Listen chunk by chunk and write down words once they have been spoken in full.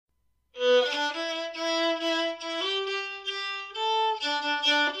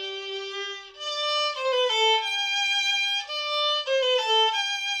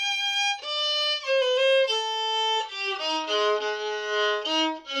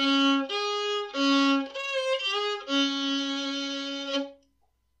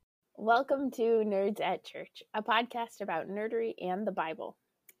Welcome to Nerds at Church, a podcast about nerdery and the Bible.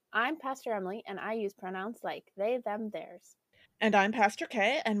 I'm Pastor Emily, and I use pronouns like they, them, theirs. And I'm Pastor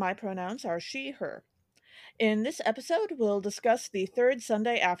Kay, and my pronouns are she, her. In this episode, we'll discuss the third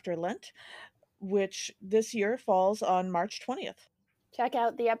Sunday after Lent, which this year falls on March 20th. Check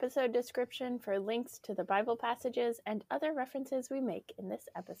out the episode description for links to the Bible passages and other references we make in this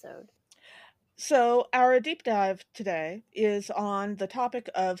episode. So, our deep dive today is on the topic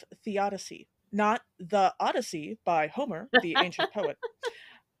of theodicy, not the Odyssey by Homer, the ancient poet.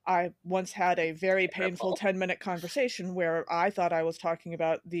 I once had a very painful 10-minute conversation where I thought I was talking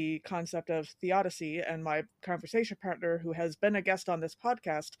about the concept of theodicy, and my conversation partner, who has been a guest on this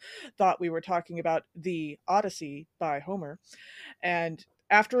podcast, thought we were talking about the Odyssey by Homer. And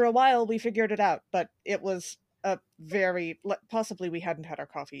after a while, we figured it out, but it was a very, possibly we hadn't had our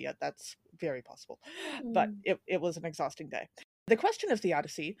coffee yet. That's very possible. But it was an exhausting day. The question of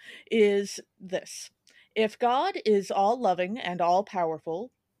theodicy is this. If God is all loving and all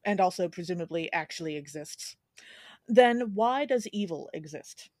powerful, and also presumably actually exists, then why does evil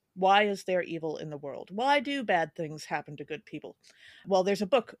exist? Why is there evil in the world? Why do bad things happen to good people? Well, there's a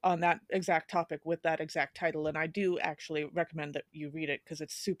book on that exact topic with that exact title, and I do actually recommend that you read it because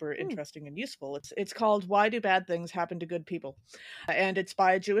it's super interesting and useful. It's called Why Do Bad Things Happen to Good People? And it's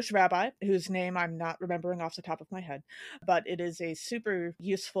by a Jewish rabbi whose name I'm not remembering off the top of my head, but it is a super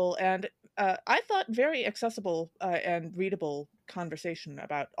useful and I thought very accessible and readable conversation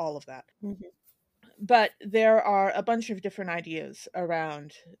about all of that. Mm-hmm. But there are a bunch of different ideas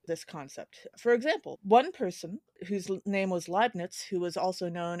around this concept. For example, one person whose name was Leibniz, who was also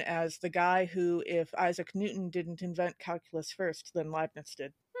known as the guy who, if Isaac Newton didn't invent calculus first, then Leibniz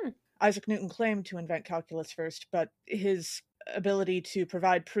did. Isaac Newton claimed to invent calculus first, but his ability to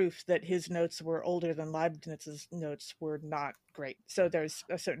provide proof that his notes were older than Leibniz's notes were not great. So there's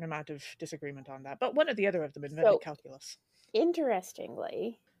a certain amount of disagreement on that. But one or the other of them invented calculus.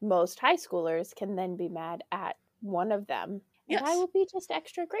 Interestingly, most high schoolers can then be mad at one of them, and Yes. I will be just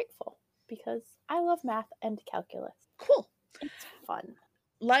extra grateful because I love math and calculus. Cool. It's fun.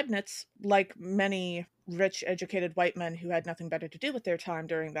 Leibniz, like many rich, educated white men who had nothing better to do with their time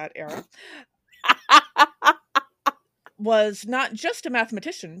during that era, was not just a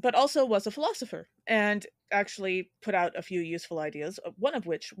mathematician, but also was a philosopher, and actually put out a few useful ideas, one of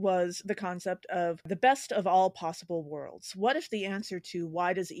which was the concept of the best of all possible worlds. What if the answer to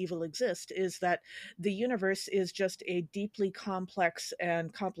why does evil exist is that the universe is just a deeply complex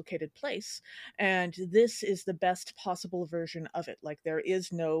and complicated place, and this is the best possible version of it? Like, there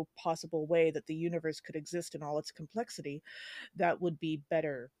is no possible way that the universe could exist in all its complexity that would be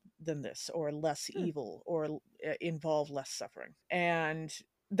better than this, or less evil, or involve less suffering. And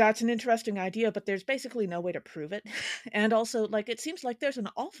that's an interesting idea, but there's basically no way to prove it. And also, like, it seems like there's an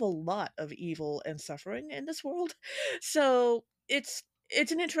awful lot of evil and suffering in this world. So it's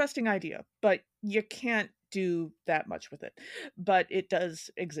an interesting idea, but you can't do that much with it. But it does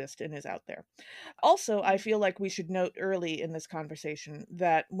exist and is out there. Also, I feel like we should note early in this conversation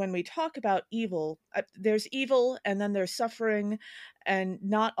that when we talk about evil, there's evil and then there's suffering, and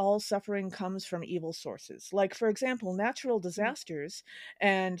not all suffering comes from evil sources. Like, for example, natural disasters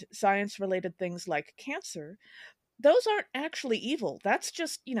and science-related things like cancer, those aren't actually evil. That's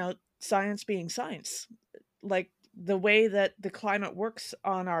just, science being science. Like, the way that the climate works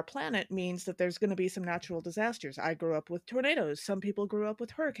on our planet means that there's going to be some natural disasters. I grew up with tornadoes. Some people grew up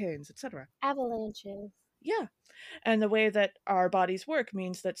with hurricanes, etc. Avalanches. Yeah. And the way that our bodies work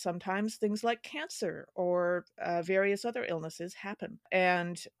means that sometimes things like cancer or various other illnesses happen.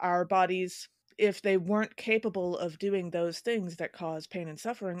 And our bodies, if they weren't capable of doing those things that cause pain and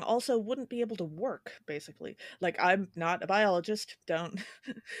suffering, also wouldn't be able to work, basically. Like, I'm not a biologist. Don't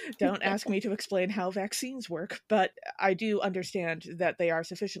ask me to explain how vaccines work, but I do understand that they are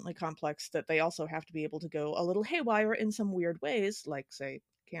sufficiently complex that they also have to be able to go a little haywire in some weird ways, like, say,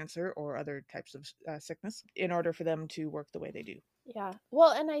 cancer or other types of sickness, in order for them to work the way they do. Yeah.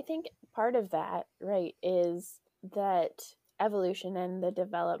 Well, and I think part of that, right, is that evolution and the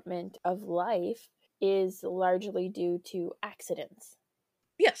development of life is largely due to accidents.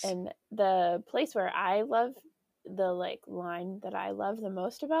 Yes. And the place where I love the line that I love the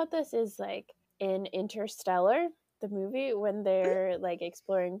most about this is in Interstellar, the movie, when they're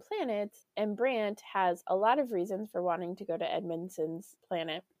exploring planets, and Brandt has a lot of reasons for wanting to go to Edmondson's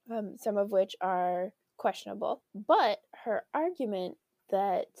planet, some of which are questionable. But her argument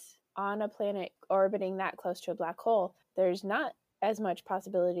that on a planet orbiting that close to a black hole, there's not as much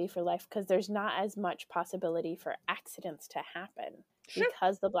possibility for life because there's not as much possibility for accidents to happen. Sure.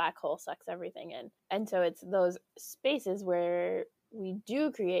 Because the black hole sucks everything in. And so it's those spaces where we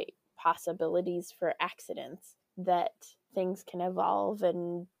do create possibilities for accidents, that things can evolve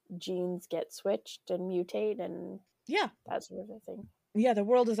and genes get switched and mutate and Yeah. that sort of a thing. Yeah, the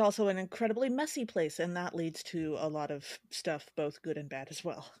world is also an incredibly messy place, and that leads to a lot of stuff, both good and bad as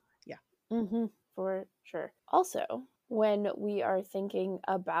well. Yeah. For sure. Also, when we are thinking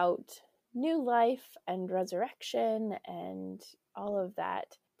about new life and resurrection and all of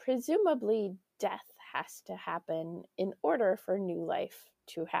that, presumably death has to happen in order for new life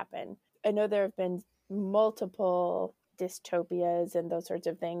to happen. I know there have been multiple dystopias and those sorts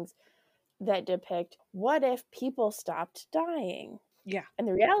of things that depict what if people stopped dying? Yeah. And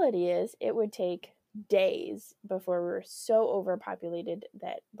the reality is, it would take days before we're so overpopulated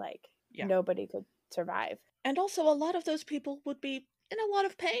that like nobody could survive. And also, a lot of those people would be in a lot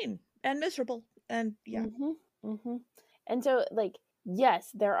of pain and miserable. And yeah. And so, like,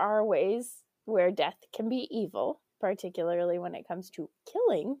 yes, there are ways where death can be evil, particularly when it comes to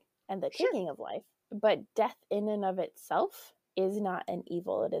killing and the taking of life. But death in and of itself is not an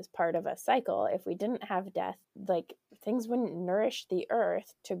evil. It is part of a cycle. If we didn't have death, like, things wouldn't nourish the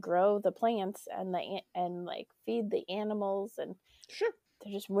earth to grow the plants and like feed the animals, and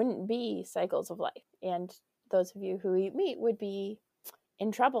there just wouldn't be cycles of life. And those of you who eat meat would be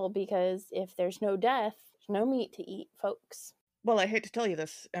in trouble, because if there's no death, there's no meat to eat, folks. Well, I hate to tell you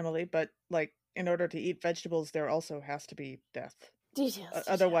this, Emily, but like, in order to eat vegetables, there also has to be death.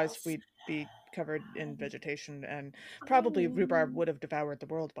 Otherwise, we'd be covered in vegetation, and probably rhubarb would have devoured the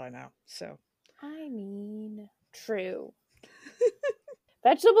world by now. So, I mean, true.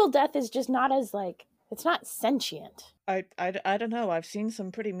 Vegetable death is just not as like, it's not sentient. I don't know. I've seen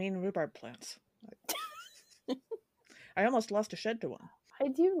some pretty mean rhubarb plants. I almost lost a shed to one. I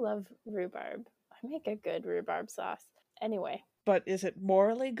do love rhubarb. I make a good rhubarb sauce. Anyway. But is it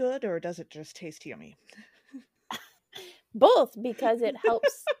morally good, or does it just taste yummy? Both, because it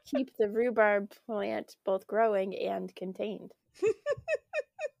helps keep the rhubarb plant both growing and contained.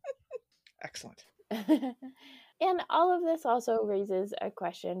 Excellent. And all of this also raises a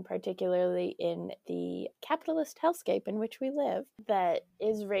question, particularly in the capitalist hellscape in which we live, that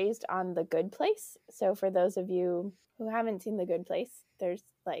is raised on The Good Place. So for those of you who haven't seen The Good Place, there's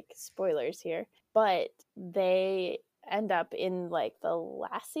like spoilers here, but they end up in like the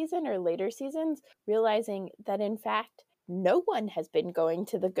last season or later seasons realizing that in fact no one has been going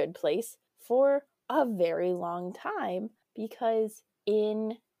to The Good Place for a very long time, because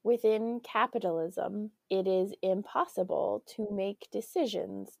within capitalism, it is impossible to make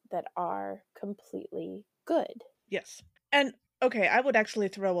decisions that are completely good. Yes. And okay, I would actually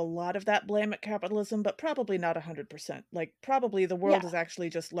throw a lot of that blame at capitalism, but probably not 100%. Like, probably the world is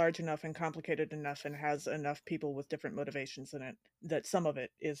actually just large enough and complicated enough and has enough people with different motivations in it that some of it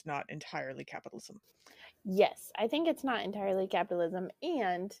is not entirely capitalism. Yes, I think it's not entirely capitalism,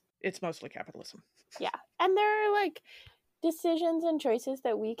 and it's mostly capitalism. Yeah. And there are like decisions and choices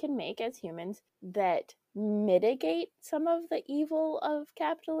that we can make as humans that mitigate some of the evil of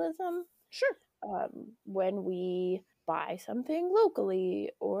capitalism. Sure. When we buy something locally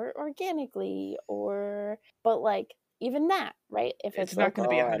or organically, but like even that, right? If it's not going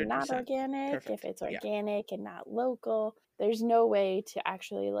to be 100%. And not organic, Perfect. If it's organic and not local, there's no way to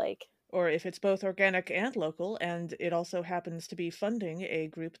actually like. Or if it's both organic and local, and it also happens to be funding a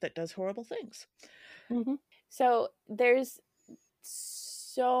group that does horrible things. Mm-hmm. So there's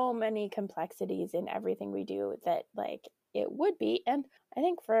so many complexities in everything we do that like it would be, and I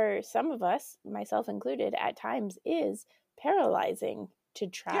think for some of us, myself included, at times is paralyzing to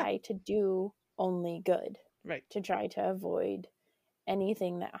try to do only good. Right. To try to avoid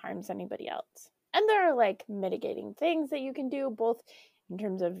anything that harms anybody else. And there are like mitigating things that you can do, both in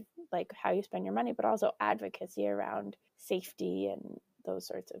terms of like how you spend your money, but also advocacy around safety and those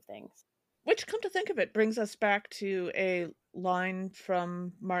sorts of things. Which, come to think of it, brings us back to a line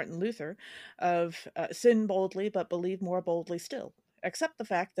from Martin Luther of sin boldly, but believe more boldly still. Accept the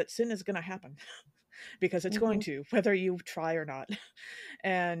fact that sin is going to happen because it's going to, whether you try or not,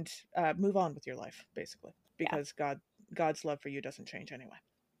 and move on with your life, basically, because God's love for you doesn't change anyway.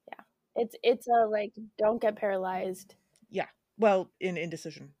 Yeah. It's a like, don't get paralyzed. Yeah. Well, in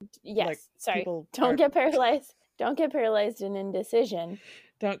indecision. Yes. Like, sorry. Don't get paralyzed. Don't get paralyzed in indecision.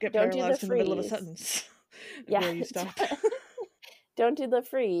 Don't get paralyzed in the middle of a sentence. Where you stop. Don't do the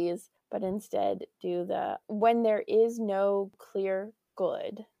freeze, but instead do the when there is no clear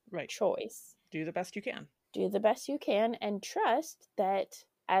good choice. Do the best you can. Do the best you can, and trust that,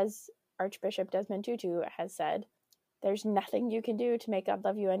 as Archbishop Desmond Tutu has said, there's nothing you can do to make God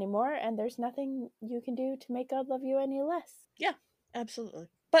love you anymore, and there's nothing you can do to make God love you any less. Yeah, absolutely.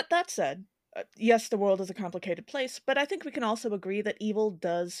 But that said, Yes, the world is a complicated place, but I think we can also agree that evil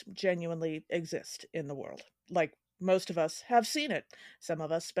does genuinely exist in the world. Like, most of us have seen it. Some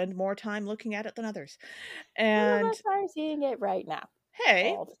of us spend more time looking at it than oothers. Some of And us are seeing it right now.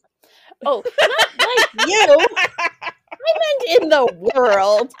 hey, All the time. Oh, not like you. I meant in the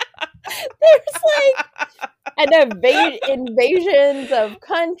world. There's invasions of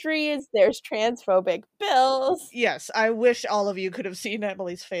countries. There's transphobic bills. yes, I wish all of you could have seen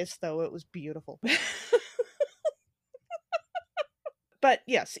Emily's face, though. It was beautiful. But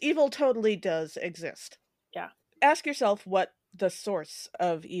yes, evil totally does exist. Yeah. Ask yourself what the source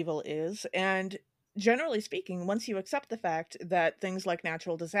of evil is, and generally speaking, once you accept the fact that things like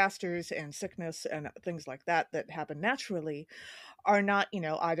natural disasters and sickness and things like that happen naturally are not,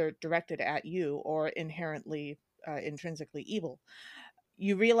 either directed at you or inherently, intrinsically evil,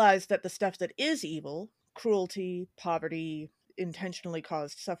 you realize that the stuff that is evil, cruelty, poverty, intentionally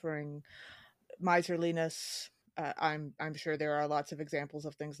caused suffering, miserliness, I'm sure there are lots of examples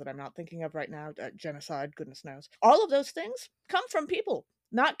of things that I'm not thinking of right now. Genocide, goodness knows. All of those things come from people,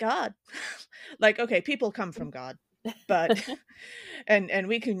 not God. Like, okay, people come from God, but and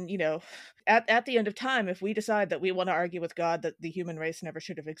we can, at the end of time, if we decide that we want to argue with God that the human race never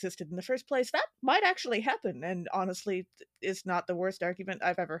should have existed in the first place, that might actually happen. And honestly, is not the worst argument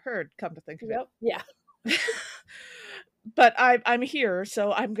I've ever heard. Come to think of Yep. Yeah. it. But I'm here,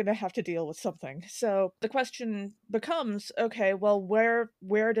 so I'm gonna have to deal with something. So the question becomes, okay, well,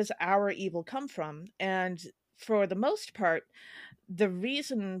 where does our evil come from? And for the most part, the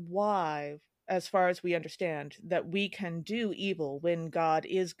reason why, as far as we understand, that we can do evil when God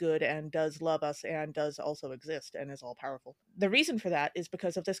is good and does love us and does also exist and is all powerful. The reason for that is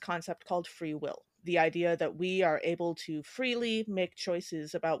because of this concept called free will. The idea that we are able to freely make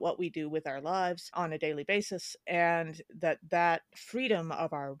choices about what we do with our lives on a daily basis, and that freedom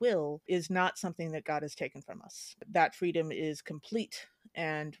of our will is not something that God has taken from us. That freedom is complete.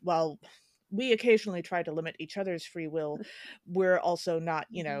 And while we occasionally try to limit each other's free will, we're also not,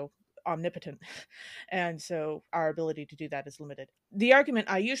 omnipotent. And so our ability to do that is limited. The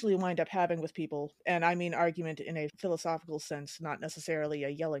argument I usually wind up having with people, and I mean argument in a philosophical sense, not necessarily a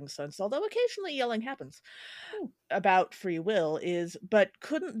yelling sense, although occasionally yelling happens, about free will is, but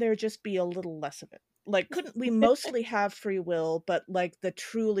couldn't there just be a little less of it? Like, couldn't we mostly have free will, but like the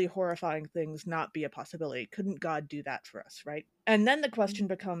truly horrifying things not be a possibility? Couldn't God do that for us, right? And then the question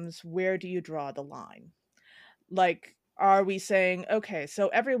becomes, where do you draw the line? Like, are we saying, okay, so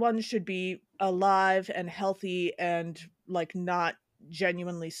everyone should be alive and healthy and like not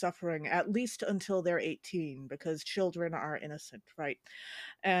genuinely suffering at least until they're 18 because children are innocent, right?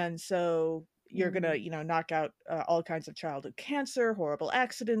 And so you're gonna, knock out all kinds of childhood cancer, horrible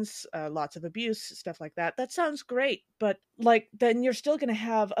accidents, lots of abuse, stuff like that. That sounds great, but like then you're still gonna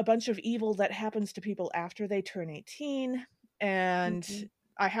have a bunch of evil that happens to people after they turn 18. And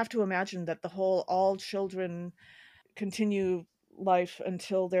I have to imagine that the whole all children continue life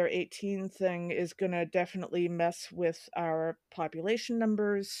until they're 18 thing is going to definitely mess with our population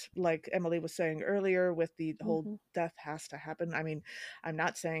numbers, like Emily was saying earlier, with the whole death has to happen. I mean, I'm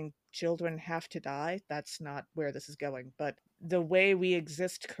not saying children have to die. That's not where this is going. But the way we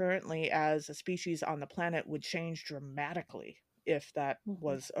exist currently as a species on the planet would change dramatically if that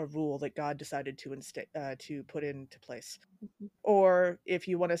was a rule that God decided to put into place. Or if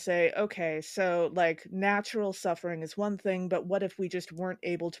you want to say, okay, so like natural suffering is one thing, but what if we just weren't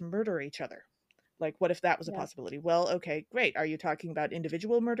able to murder each other? Like, what if that was a possibility? Well, okay, great. Are you talking about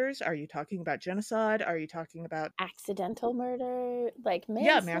individual murders? Are you talking about genocide? Are you talking about accidental murder, like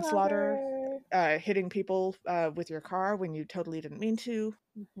yeah, manslaughter, manslaughter? hitting people with your car when you totally didn't mean to?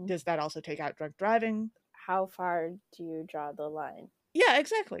 Does that also take out drunk driving? How far do you draw the line? Yeah,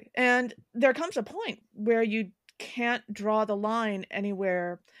 exactly. And there comes a point where you can't draw the line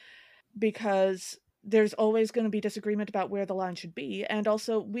anywhere because there's always going to be disagreement about where the line should be. And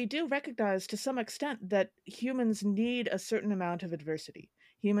also, we do recognize to some extent that humans need a certain amount of adversity.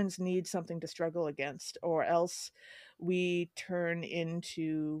 Humans need something to struggle against, or else we turn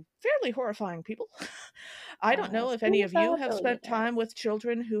into fairly horrifying people. I don't know if any of you have spent time with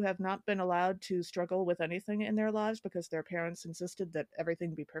children who have not been allowed to struggle with anything in their lives because their parents insisted that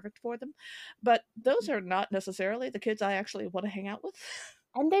everything be perfect for them. But those are not necessarily the kids I actually want to hang out with.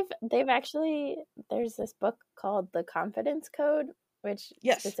 And they've actually, there's this book called The Confidence Code, which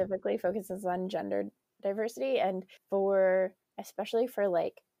specifically focuses on gender diversity, and especially for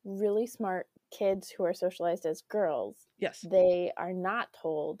like really smart kids who are socialized as girls, they are not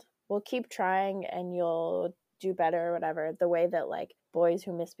told, well, keep trying and you'll do better or whatever, the way that like boys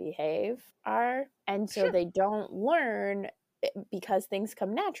who misbehave are. And so they don't learn because things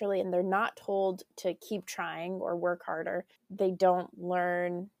come naturally and they're not told to keep trying or work harder, they don't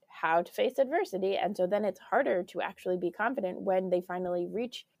learn how to face adversity. And so then it's harder to actually be confident when they finally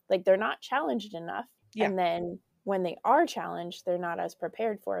reach, like, they're not challenged enough. Yeah. And then when they are challenged, they're not as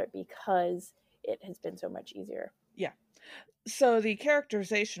prepared for it because it has been so much easier. Yeah. So the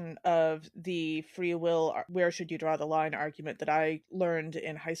characterization of the free will, where should you draw the line argument that I learned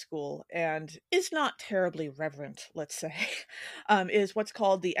in high school and is not terribly reverent, let's say, is what's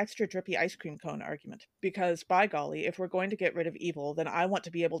called the extra drippy ice cream cone argument. Because by golly, if we're going to get rid of evil, then I want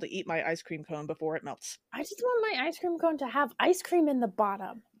to be able to eat my ice cream cone before it melts. I just want my ice cream cone to have ice cream in the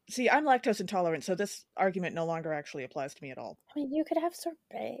bottom. See, I'm lactose intolerant, so this argument no longer actually applies to me at all. I mean, you could have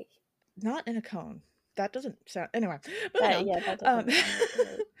sorbet. Not in a cone. That doesn't sound... Anyway, moving on. Yeah, that doesn't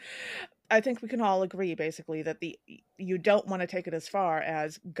sound I think we can all agree, basically, that you don't want to take it as far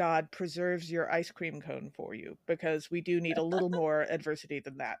as God preserves your ice cream cone for you, because we do need a little more adversity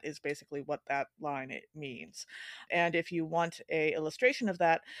than that, is basically what that line means. And if you want a illustration of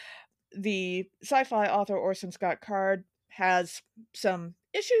that, the sci-fi author Orson Scott Card has some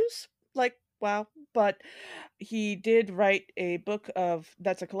issues, like, wow, but he did write a book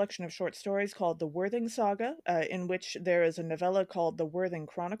that's a collection of short stories called The Worthing Saga, in which there is a novella called The Worthing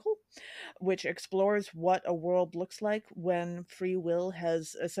Chronicle, which explores what a world looks like when free will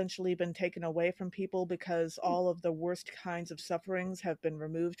has essentially been taken away from people because all of the worst kinds of sufferings have been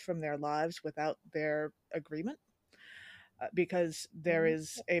removed from their lives without their agreement. Because there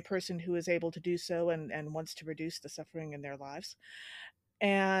is a person who is able to do so and wants to reduce the suffering in their lives.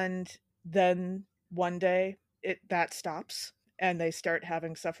 And then one day that stops and they start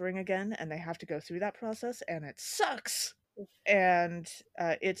having suffering again, and they have to go through that process, and it sucks. And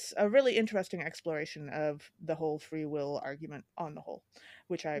it's a really interesting exploration of the whole free will argument on the whole,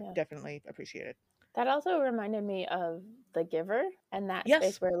 which I definitely appreciated. That also reminded me of The Giver, and that Yes.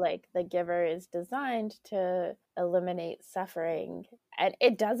 space where, like, The Giver is designed to eliminate suffering, and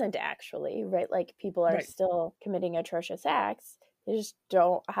it doesn't actually, right? Like, people are still committing atrocious acts. They just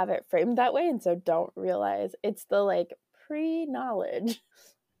don't have it framed that way, and so don't realize it's the, like, pre-knowledge.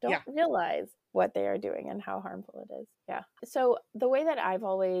 Don't realize what they are doing and how harmful it is. Yeah. So the way that I've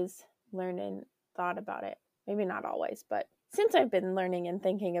always learned and thought about it, maybe not always, but since I've been learning and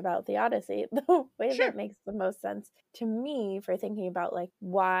thinking about the Odyssey, the way that makes the most sense to me for thinking about, like,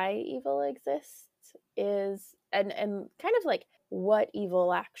 why evil exists is, and kind of like what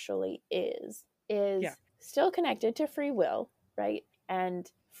evil actually is still connected to free will, right? And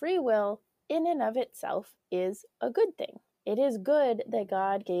free will in and of itself is a good thing. It is good that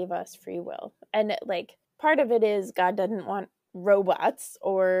God gave us free will. And, like, part of it is God doesn't want robots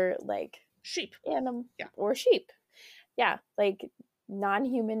or, like, sheep. Or sheep. Yeah, like,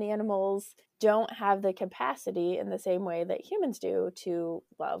 non-human animals don't have the capacity in the same way that humans do to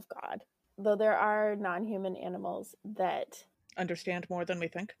love God. Though there are non-human animals that understand more than we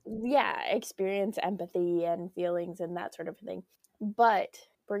think. Yeah, experience empathy and feelings and that sort of thing. But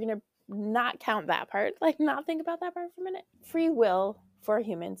we're going to not count that part, like, not think about that part for a minute. Free will for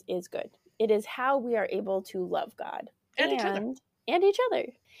humans is good. It is how we are able to love God and each other. And each other.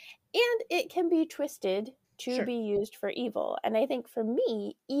 And it can be twisted to be used for evil. And I think for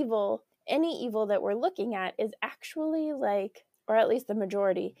me, any evil that we're looking at is actually, like, or at least the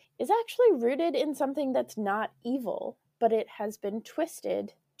majority, is actually rooted in something that's not evil, but it has been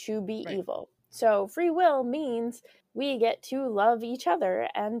twisted to be evil. So free will means we get to love each other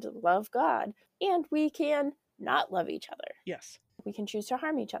and love God, and we can not love each other. Yes. We can choose to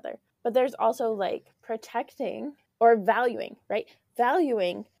harm each other. But there's also, like, protecting or valuing, right?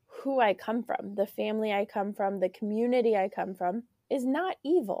 Valuing who I come from, the family I come from, the community I come from, is not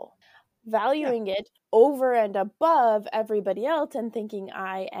evil. Valuing it over and above everybody else and thinking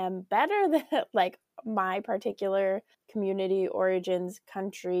I am better than, like, my particular community, origins,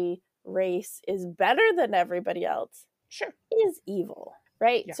 country, race is better than everybody else, is evil,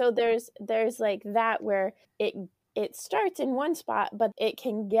 right? So there's like that where it starts in one spot, but it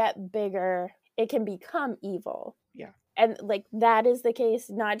can get bigger. It can become evil. Yeah. And, like, that is the case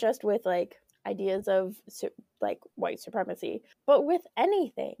not just with, like, ideas of, like, white supremacy, but with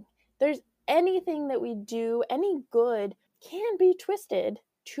anything. There's anything that we do, any good can be twisted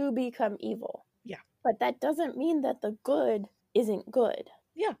to become evil. Yeah. But that doesn't mean that the good isn't good.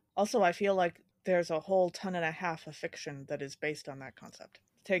 Yeah. Also, I feel like there's a whole ton and a half of fiction that is based on that concept.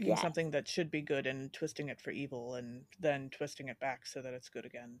 Taking something that should be good and twisting it for evil and then twisting it back so that it's good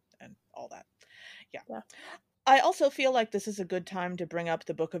again and all that. Yeah. I also feel like this is a good time to bring up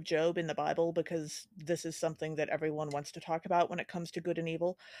the Book of Job in the Bible, because this is something that everyone wants to talk about when it comes to good and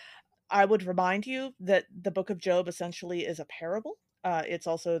evil. I would remind you that the book of Job essentially is a parable. It's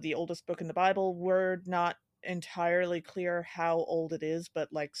also the oldest book in the Bible. We're not entirely clear how old it is,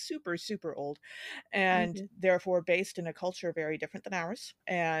 but like super, super old, and Hmm. therefore based in a culture very different than ours,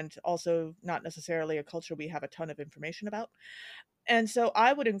 and also not necessarily a culture we have a ton of information about. And so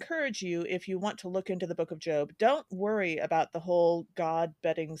I would encourage you, if you want to look into the book of Job, don't worry about the whole God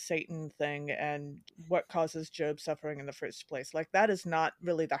betting Satan thing and what causes Job suffering in the first place. Like, that is not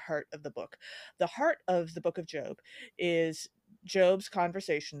really the heart of the book. The heart of the book of Job is Job's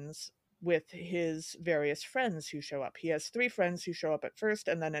conversations with his various friends who show up. He has three friends who show up at first,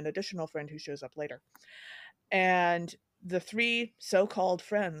 and then an additional friend who shows up later. And the three so-called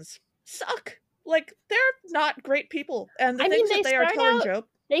friends suck. Like, they're not great people. And the I mean, things that they are telling Job,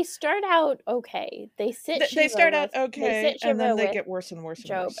 they start out okay. they start out okay, and then they With get worse and worse and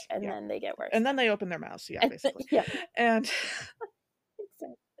Job, worse. and Yeah. then they get worse. And then they open their mouths. Yeah, And basically. yeah, And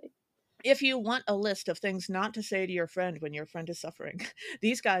exactly. if you want a list of things not to say to your friend when your friend is suffering,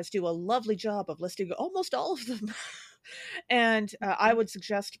 these guys do a lovely job of listing almost all of them. And I would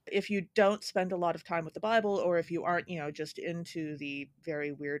suggest, if you don't spend a lot of time with the Bible, or if you aren't, just into the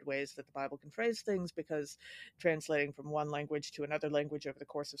very weird ways that the Bible can phrase things, because translating from one language to another language over the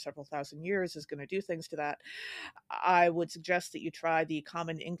course of several thousand years is going to do things to that, I would suggest that you try the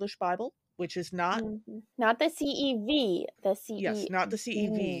Common English Bible, which is not, Not the CEV, the yes, not the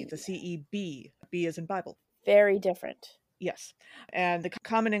CEV, CEB. the CEB, B as in Bible. Very different. Yes. And the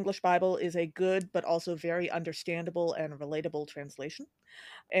Common English Bible is a good but also very understandable and relatable translation.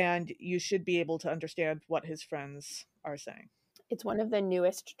 And you should be able to understand what his friends are saying. It's one of the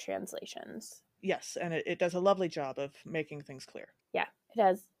newest translations. Yes, and it does a lovely job of making things clear. Yeah, it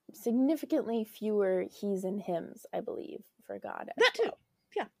has significantly fewer he's and hims, I believe, for God as That too. well.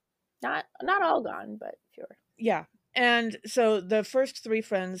 Yeah. Not all gone, but fewer. Yeah. And so the first three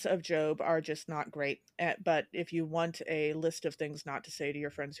friends of Job are just not great. But if you want a list of things not to say to your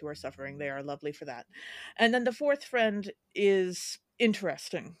friends who are suffering, they are lovely for that. And then the fourth friend is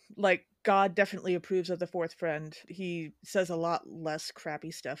interesting. Like, God definitely approves of the fourth friend. He says a lot less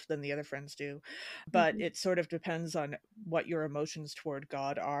crappy stuff than the other friends do. But it sort of depends on what your emotions toward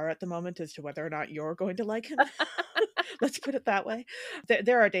God are at the moment as to whether or not you're going to like him. Let's put it that way.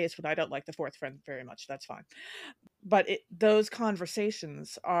 There are days when I don't like the fourth friend very much. That's fine. But those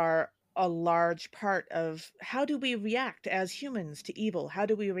conversations are a large part of how do we react as humans to evil? How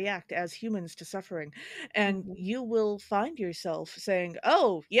do we react as humans to suffering? And you will find yourself saying,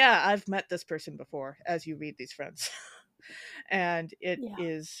 oh, yeah, I've met this person before, as you read these friends. And it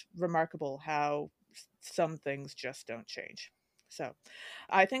is remarkable how some things just don't change. So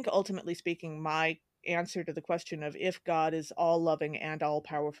I think, ultimately speaking, my answer to the question of, if God is all loving and all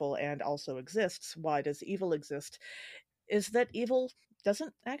powerful and also exists, why does evil exist, is that evil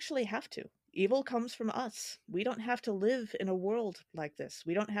doesn't actually have to. Evil comes from us. We don't have to live in a world like this.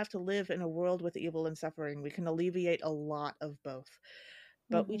 We don't have to live in a world with evil and suffering. We can alleviate a lot of both.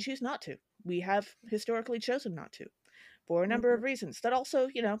 But we choose not to. We have historically chosen not to, for a number of reasons that also,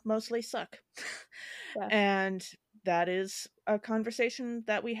 mostly suck. Yeah. And that is a conversation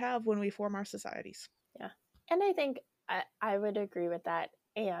that we have when we form our societies. Yeah. And I think I would agree with that.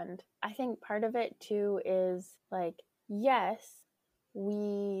 And I think part of it too is like, yes,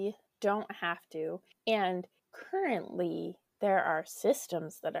 we don't have to. And currently, there are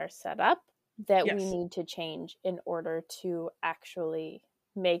systems that are set up that we need to change in order to actually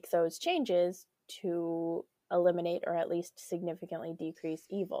make those changes to eliminate or at least significantly decrease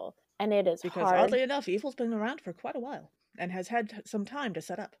evil. And it is because, hard. oddly enough, evil's been around for quite a while and has had some time to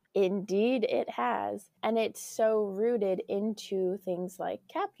set up. Indeed, it has. And it's so rooted into things like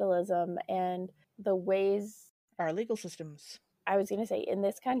capitalism and the ways our legal systems. I was going to say, in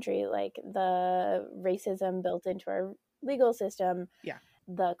this country, like the racism built into our legal system. Yeah.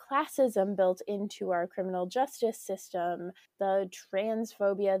 The classism built into our criminal justice system, the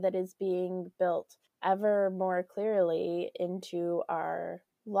transphobia that is being built ever more clearly into our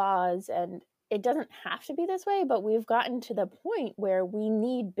laws. And it doesn't have to be this way, but we've gotten to the point where we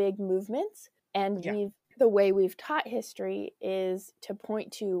need big movements. And the way we've taught history is to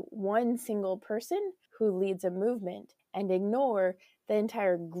point to one single person who leads a movement and ignore the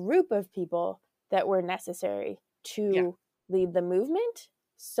entire group of people that were necessary to lead the movement,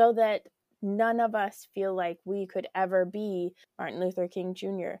 so that none of us feel like we could ever be Martin Luther King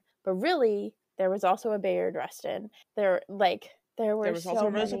Jr. But really, there was also a Bayard Rustin. There was also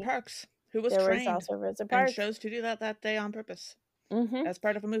Rosa Parks, who was trained and chose to do that day on purpose as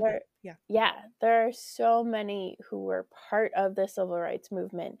part of a movement. There are so many who were part of the civil rights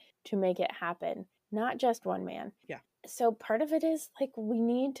movement to make it happen. not just one man. Yeah. So part of it is like we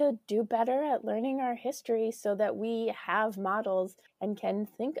need to do better at learning our history so that we have models and can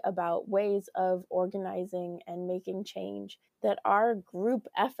think about ways of organizing and making change that are group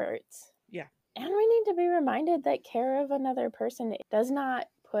efforts. Yeah. And we need to be reminded that care of another person does not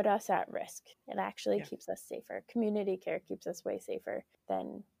put us at risk. It actually keeps us safer. Community care keeps us way safer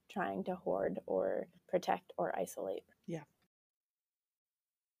than trying to hoard or protect or isolate. Yeah.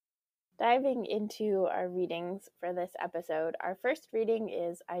 Diving into our readings for this episode, our first reading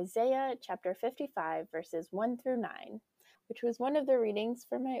is Isaiah chapter 55, verses 1 through 9, which was one of the readings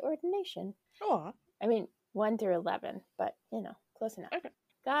for my ordination. Oh. I mean, 1 through 11, but, close enough. Okay.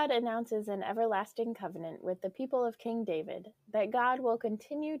 God announces an everlasting covenant with the people of King David, that God will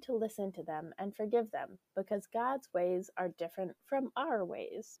continue to listen to them and forgive them, because God's ways are different from our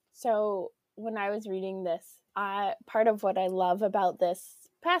ways. So when I was reading this, part of what I love about this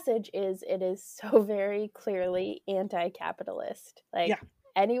passage is it is so very clearly anti-capitalist. Like,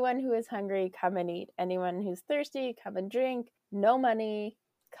 anyone who is hungry, come and eat. Anyone who's thirsty, come and drink. No money,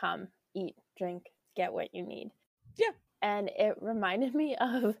 come, eat, drink, get what you need. Yeah. And it reminded me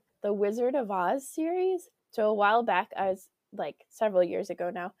of the Wizard of Oz series. So a while back, I was like several years ago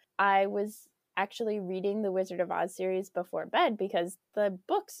now, I was actually reading the Wizard of Oz series before bed because the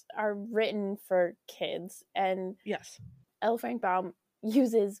books are written for kids. And yes, L. Frank Baum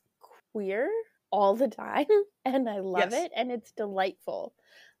uses queer all the time. And I love it. And it's delightful.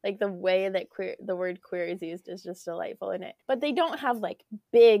 Like the way that the word queer is used is just delightful in it. But they don't have like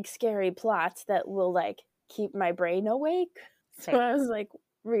big, scary plots that will like keep my brain awake. So I was like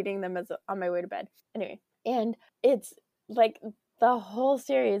reading them on my way to bed. Anyway, and it's like the whole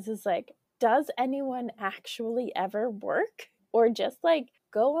series is like, does anyone actually ever work? Or just like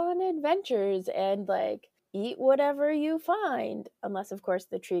go on adventures and like eat whatever you find? Unless, of course,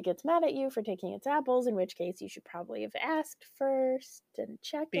 the tree gets mad at you for taking its apples, in which case you should probably have asked first and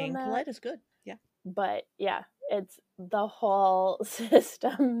checked on that. Being polite is good. Yeah. But yeah, it's the whole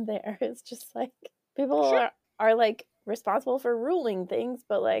system there. It's just like people are like responsible for ruling things,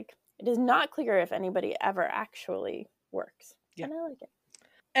 but like it is not clear if anybody ever actually works. Yeah. And I like it.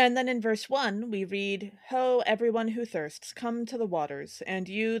 And then in verse 1, we read, Ho, everyone who thirsts, come to the waters, and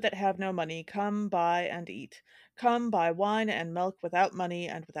you that have no money, come buy and eat. Come buy wine and milk without money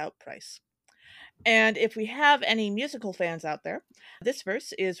and without price. And if we have any musical fans out there, this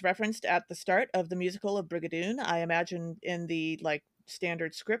verse is referenced at the start of the musical of Brigadoon. I imagine in the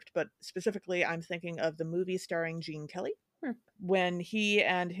standard script, but specifically I'm thinking of the movie starring Gene Kelly. When he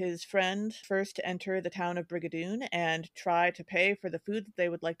and his friend first enter the town of Brigadoon and try to pay for the food that they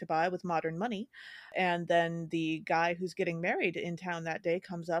would like to buy with modern money. And then the guy who's getting married in town that day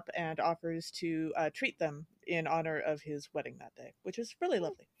comes up and offers to treat them in honor of his wedding that day, which is really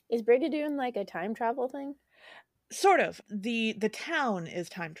lovely. Is Brigadoon like a time travel thing? Sort of. The town is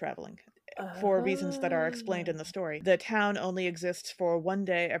time traveling for reasons that are explained in the story. The town only exists for one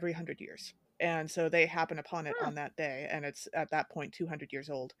day every 100 years. And so they happen upon it on that day, and it's at that point 200 years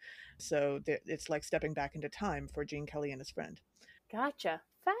old. So it's like stepping back into time for Gene Kelly and his friend. Gotcha.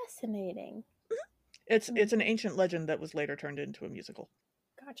 Fascinating. It's an ancient legend that was later turned into a musical.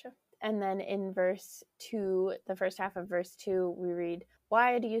 Gotcha. And then in verse 2, the first half of verse 2, we read,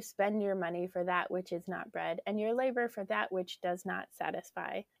 Why do you spend your money for that which is not bread, and your labor for that which does not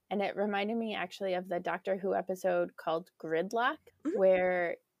satisfy? And it reminded me actually of the Doctor Who episode called Gridlock,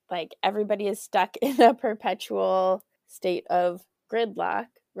 where like everybody is stuck in a perpetual state of gridlock,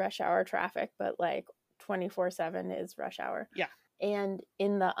 rush hour traffic, but like 24/7 is rush hour. Yeah. And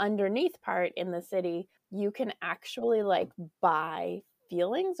in the underneath part in the city, you can actually like buy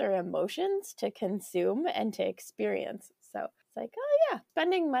feelings or emotions to consume and to experience. So it's like, oh yeah,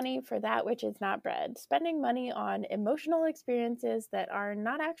 spending money for that which is not bread, spending money on emotional experiences that are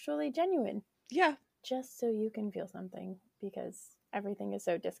not actually genuine. Yeah. Just so you can feel something, because everything is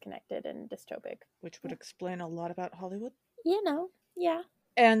so disconnected and dystopic. Which would explain a lot about Hollywood. Yeah.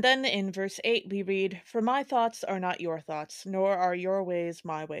 And then in verse 8 we read, For my thoughts are not your thoughts, nor are your ways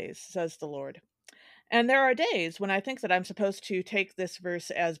my ways, says the Lord. And there are days when I think that I'm supposed to take this verse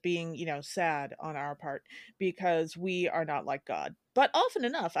as being, sad on our part, because we are not like God. But often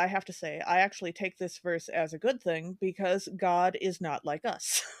enough, I have to say, I actually take this verse as a good thing, because God is not like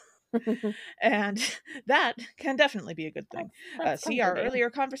us. And that can definitely be a good thing. That's see our earlier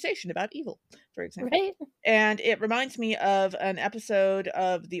conversation about evil, for example. Right? And it reminds me of an episode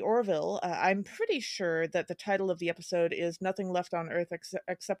of The Orville. I'm pretty sure that the title of the episode is Nothing Left on Earth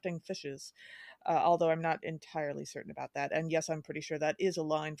Excepting Fishes. although I'm not entirely certain about that. And yes, I'm pretty sure that is a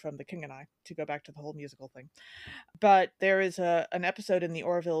line from The King and I, to go back to the whole musical thing. But there is an episode in the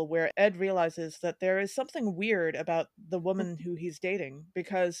Orville where Ed realizes that there is something weird about the woman who he's dating,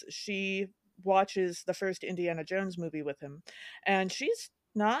 because she watches the first Indiana Jones movie with him, and she's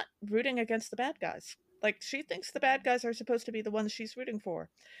not rooting against the bad guys. Like, she thinks the bad guys are supposed to be the ones she's rooting for.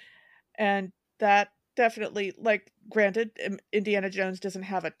 And that definitely, like, granted, Indiana Jones doesn't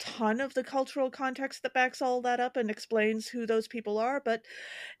have a ton of the cultural context that backs all that up and explains who those people are, but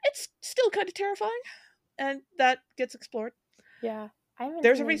it's still kind of terrifying, and that gets explored. Yeah.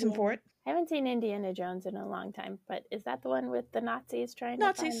 There's a reason for it. I haven't seen Indiana Jones in a long time, but is that the one with the Nazis trying to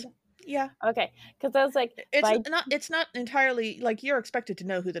Nazis. find? Yeah. Okay, because I was like, It's not entirely, like, you're expected to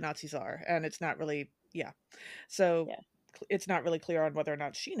know who the Nazis are, and it's not really, yeah. So yeah, it's not really clear on whether or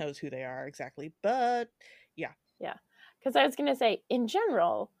not she knows who they are exactly, but yeah. yeah. Because I was gonna say, in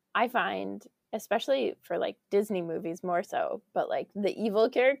general, I find, especially for like Disney movies more so, but like the evil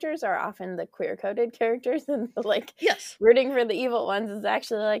characters are often the queer coded characters, and the, like, Yes. rooting for the evil ones is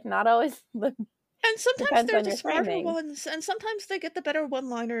actually like not always the. And sometimes Depends they're on the your smarter framing. ones, and sometimes they get the better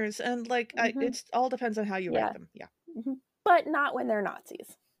one-liners, and like, Mhm. it's all depends on how you Yeah. write them. Yeah. Mhm. But not when they're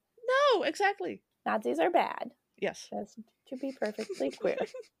Nazis. No, exactly. Nazis are bad. Yes. Just to be perfectly clear.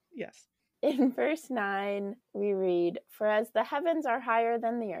 Yes. In verse 9, we read, "For as the heavens are higher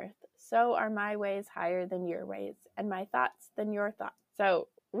than the earth, so are my ways higher than your ways, and my thoughts than your thoughts." So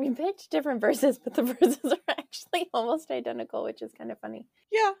we picked different verses, but the verses are actually almost identical, which is kind of funny.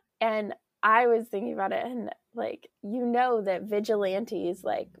 Yeah. And I was thinking about it, and like, you know that vigilantes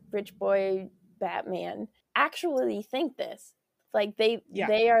like Rich Boy Batman actually think this. Like, they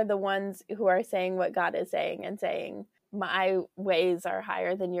are the ones who are saying what God is saying, and saying, my ways are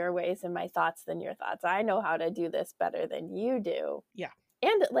higher than your ways, and my thoughts than your thoughts. I know how to do this better than you do. Yeah.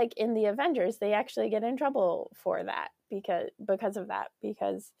 And like in the Avengers, they actually get in trouble for that because of that,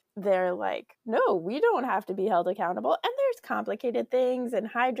 because they're like, no, we don't have to be held accountable. And there's complicated things, and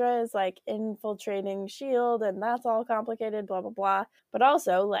Hydra is like infiltrating S.H.I.E.L.D., and that's all complicated, blah, blah, blah. But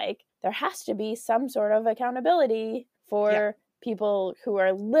also, like, there has to be some sort of accountability for people who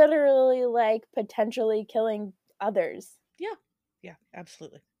are literally like potentially killing others. Yeah,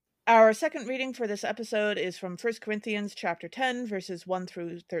 absolutely. Our second reading for this episode is from 1 Corinthians chapter 10, verses 1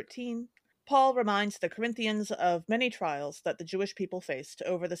 through 13. Paul reminds the Corinthians of many trials that the Jewish people faced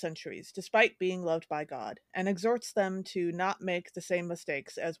over the centuries, despite being loved by God, and exhorts them to not make the same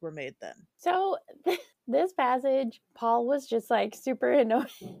mistakes as were made then. So this passage, Paul was just like super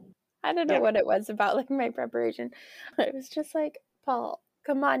annoying. I don't know what it was about, like, my preparation. It was just like, Paul,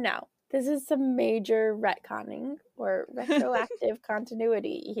 come on now. This is some major retconning or retroactive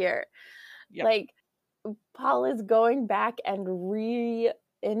continuity here. Yep. Like, Paul is going back and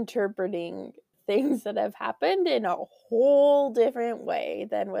reinterpreting things that have happened in a whole different way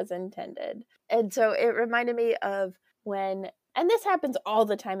than was intended. And so it reminded me of when, and this happens all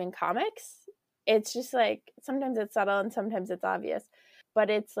the time in comics. It's just like, sometimes it's subtle and sometimes it's obvious. But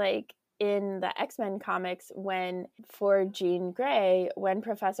it's like in the X-Men comics, when for Jean Grey, when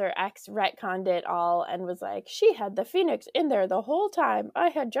Professor X retconned it all and was like, she had the Phoenix in there the whole time.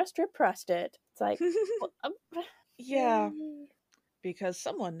 I had just repressed it. It's like, yeah, because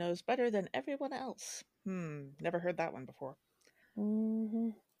someone knows better than everyone else. Never heard that one before.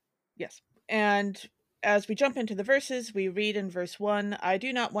 Mm-hmm. Yes. And as we jump into the verses, we read in verse 1, "I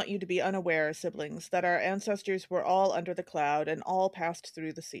do not want you to be unaware, siblings, that our ancestors were all under the cloud and all passed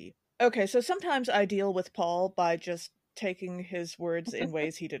through the sea." Okay, so sometimes I deal with Paul by just taking his words in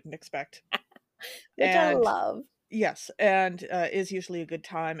ways he didn't expect. Which I love. Yes, and is usually a good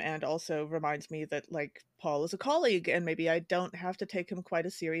time, and also reminds me that, like, Paul is a colleague, and maybe I don't have to take him quite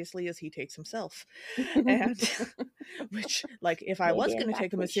as seriously as he takes himself. And which, like, if I was going to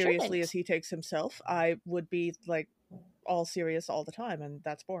take him as seriously as he takes himself, I would be, like, all serious all the time, and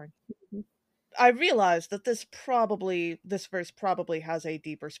that's boring. I realize that this verse probably has a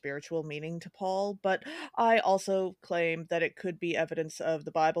deeper spiritual meaning to Paul, but I also claim that it could be evidence of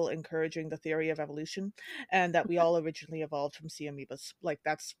the Bible encouraging the theory of evolution, and that we all originally evolved from sea amoebas. Like,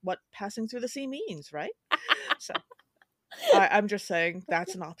 that's what passing through the sea means, right? So I'm just saying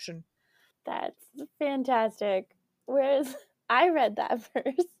that's an option. That's fantastic. Whereas I read that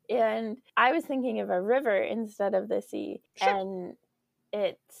verse and I was thinking of a river instead of the sea. Sure. And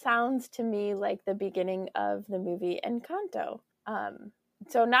it sounds to me like the beginning of the movie Encanto.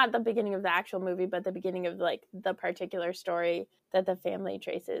 So not the beginning of the actual movie, but the beginning of like the particular story that the family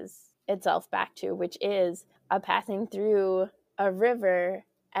traces itself back to, which is a passing through a river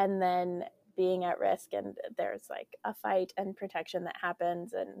and then being at risk, and there's like a fight and protection that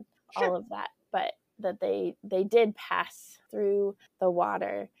happens and all of that. but that they did pass through the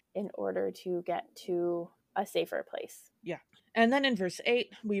water in order to get to a safer place. Yeah. And then in verse 8,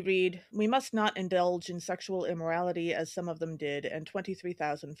 we read, "We must not indulge in sexual immorality as some of them did, and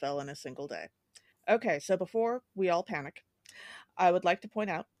 23,000 fell in a single day." Okay, so before we all panic, I would like to point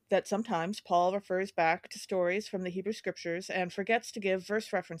out that sometimes Paul refers back to stories from the Hebrew scriptures and forgets to give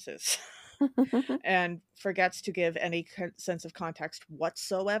verse references and forgets to give any sense of context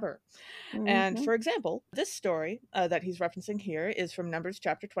whatsoever. And Mm-hmm. for example, this story that he's referencing here is from Numbers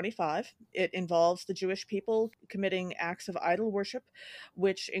chapter 25. It involves the Jewish people committing acts of idol worship,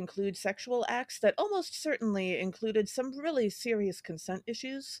 which include sexual acts that almost certainly included some really serious consent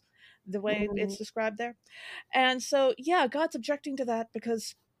issues, the way Mm-hmm. it's described there. And so, yeah, God's objecting to that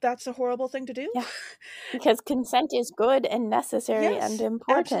because that's a horrible thing to do. Yeah, because consent is good and necessary and Yes,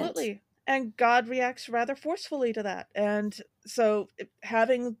 important. absolutely. And God reacts rather forcefully to that. And so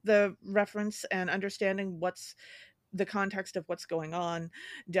having the reference and understanding what's the context of what's going on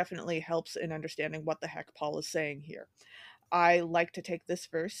definitely helps in understanding what the heck Paul is saying here. I like to take this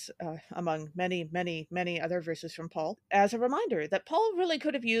verse, among many, many, many other verses from Paul, as a reminder that Paul really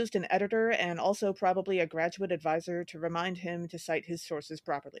could have used an editor and also probably a graduate advisor to remind him to cite his sources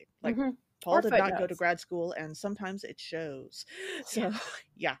properly. Like, Mm-hmm. Paul Or did not go to footnotes. grad school, and sometimes it shows. Yeah. So,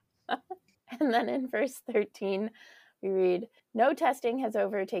 yeah. And then in verse 13, we read, "No testing has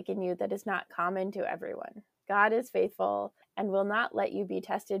overtaken you that is not common to everyone. God is faithful and will not let you be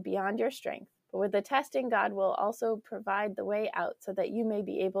tested beyond your strength. But with the testing, God will also provide the way out so that you may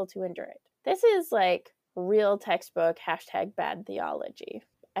be able to endure it." This is like real textbook #bad theology.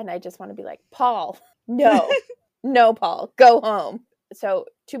 And I just want to be like, Paul, no, no, Paul, go home. So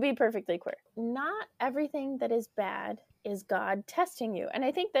to be perfectly clear, not everything that is bad is God testing you. And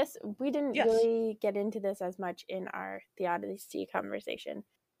I think this, we didn't Yes. really get into this as much in our theodicy conversation,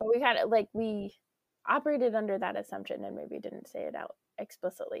 but we kind of like, we operated under that assumption and maybe didn't say it out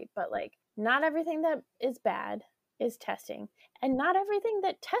explicitly, but like, not everything that is bad is testing, and not everything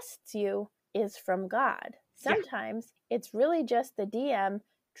that tests you is from God. Yeah. Sometimes it's really just the DM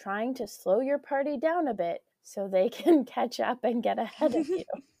trying to slow your party down a bit so they can catch up and get ahead of you.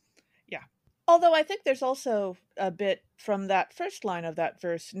 Yeah. Although I think there's also a bit from that first line of that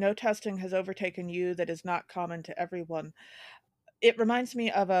verse, "No testing has overtaken you that is not common to everyone." It reminds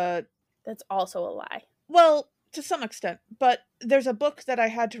me of That's also a lie. well, to some extent, but there's a book that I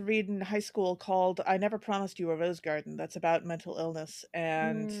had to read in high school called "I Never Promised You a Rose Garden" that's about mental illness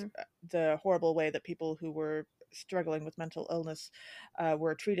and Mm, the horrible way that people who were struggling with mental illness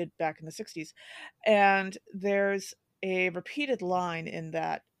were treated back in the 60s. And there's a repeated line in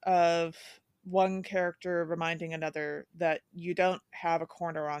that of one character reminding another that you don't have a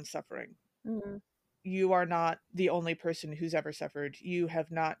corner on suffering. mm, You are not the only person who's ever suffered. You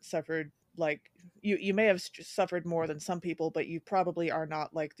have not suffered like you may have suffered more than some people, but you probably are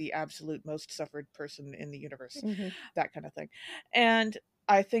not like the absolute most suffered person in the universe. mm-hmm. That kind of thing. And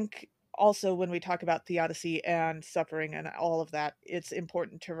I think also when we talk about theodicy and suffering and all of that, it's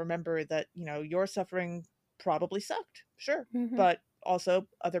important to remember that, you know, your suffering probably sucked, sure, Mm-hmm. but also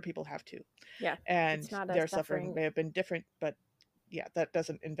other people have too. Yeah, And it's not a their suffering suffering. may have been different, but yeah, that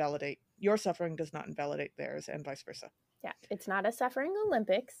doesn't invalidate your suffering, does not invalidate theirs, and vice versa. Yeah, it's not a suffering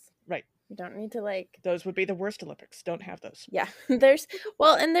Olympics. Right. You don't need to like. Those would be the worst Olympics. Don't have those. Yeah, there's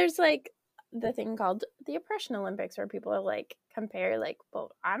well, and there's like the thing called the oppression Olympics where people are like compare like,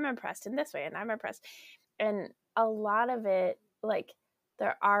 well, I'm impressed in this way and I'm impressed, and a lot of it like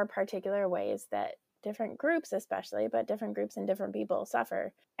there are particular ways that different groups especially but different groups and different people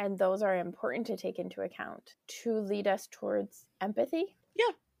suffer, and those are important to take into account to lead us towards empathy,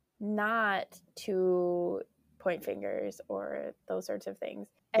 Yeah. not to point fingers or those sorts of things.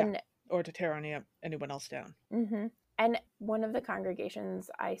 Yeah. And Or to tear anyone else down. mm-hmm. And one of the congregations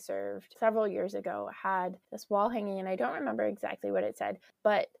I served several years ago had this wall hanging, and I don't remember exactly what it said,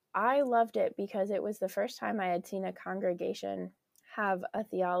 but I loved it because it was the first time I had seen a congregation have a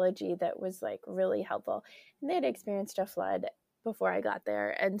theology that was like really helpful. And they had experienced a flood before I got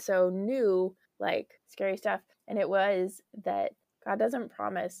there, and so knew like scary stuff. And it was that God doesn't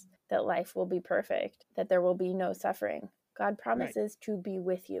promise that life will be perfect, that there will be no suffering. God promises to be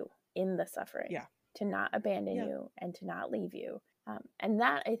with you in the suffering. Yeah. To not abandon you and to not leave you. And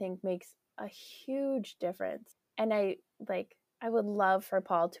that I think makes a huge difference. And I would love for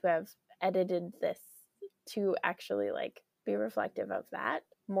Paul to have edited this to actually like be reflective of that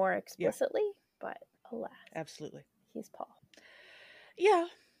more explicitly, but alas. Absolutely. He's Paul. Yeah.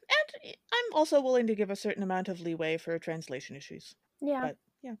 And I'm also willing to give a certain amount of leeway for translation issues. Yeah. But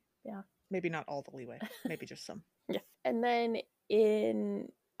yeah. Yeah. Maybe not all the leeway. Maybe just some. Yeah. And then in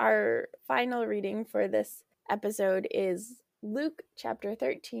our final reading for this episode is Luke chapter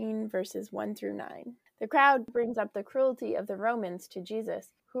 13, verses 1 through 9. The crowd brings up the cruelty of the Romans to Jesus,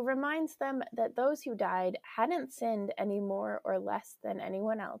 who reminds them that those who died hadn't sinned any more or less than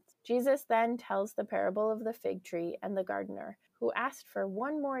anyone else. Jesus then tells the parable of the fig tree and the gardener, who asked for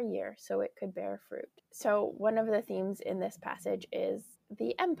one more year so it could bear fruit. So one of the themes in this passage is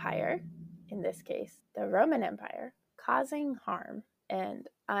the empire, in this case, the Roman Empire, causing harm. And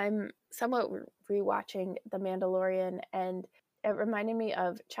I'm somewhat rewatching The Mandalorian, and it reminded me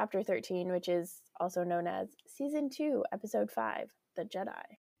of chapter 13, which is also known as season 2, episode 5, The Jedi.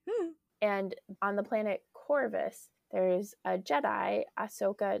 And on the planet Corvus, there's a Jedi,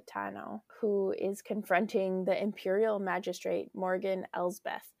 Ahsoka Tano, who is confronting the Imperial Magistrate Morgan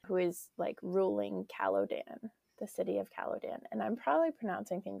Elsbeth, who is like ruling Calodan, the city of Calodan. And I'm probably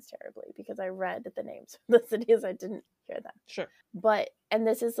pronouncing things terribly because I read the names of the cities, I didn't hear them. Sure. And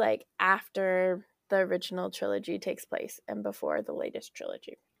this is like after the original trilogy takes place and before the latest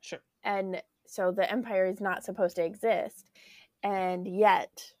trilogy. Sure. And so the Empire is not supposed to exist, and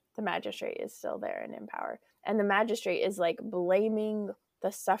yet the Magistrate is still there and in power. And the Magistrate is like blaming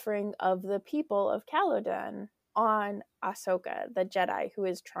the suffering of the people of Calodan on Ahsoka, the Jedi, who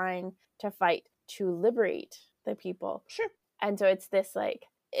is trying to fight to liberate the people. Sure. And so it's this like,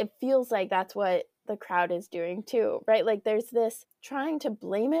 it feels like that's what the crowd is doing too, right? Like there's this trying to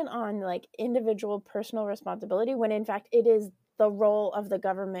blame it on like individual personal responsibility when in fact it is the role of the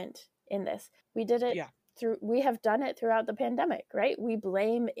government in this. We did it we have done it throughout the pandemic, right? We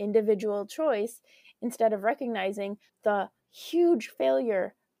blame individual choice instead of recognizing the huge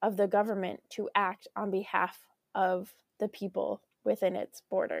failure of the government to act on behalf of the people within its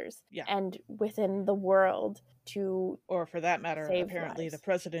borders and within the world to or for that matter, apparently the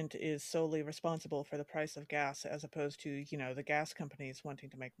president is solely responsible for the price of gas as opposed to, the gas companies wanting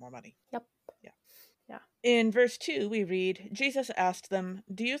to make more money. Yep. Yeah. In verse 2, we read, Jesus asked them,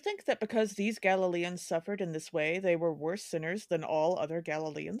 "Do you think that because these Galileans suffered in this way, they were worse sinners than all other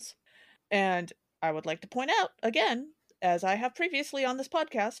Galileans?" And I would like to point out, again, as I have previously on this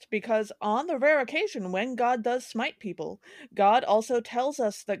podcast, because on the rare occasion when God does smite people, God also tells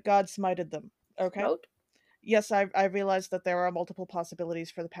us that God smited them. Okay? Smote? Yes, I realize that there are multiple possibilities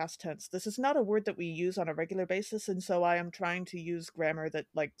for the past tense. This is not a word that we use on a regular basis, and so I am trying to use grammar that,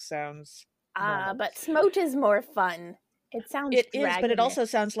 sounds normal. But smote is more fun. It sounds It is, but it also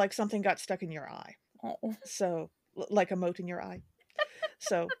sounds like something got stuck in your eye. Oh. So, like a mote in your eye.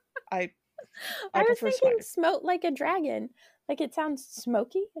 So, I was prefer thinking smote like a dragon. Like it sounds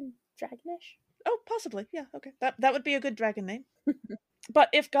smoky and dragonish. Oh, possibly. Yeah, okay. That would be a good dragon name. But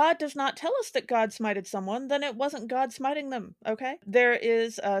if God does not tell us that God smited someone, then it wasn't God smiting them, okay? There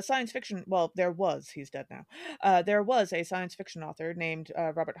is a science fiction, well, there was, he's dead now. There was a science fiction author named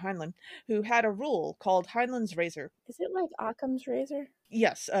Robert Heinlein who had a rule called Heinlein's razor. Is it like Occam's razor?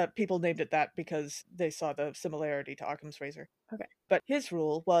 Yes, people named it that because they saw the similarity to Occam's razor. Okay. But his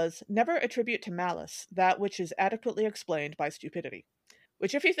rule was never attribute to malice that which is adequately explained by stupidity.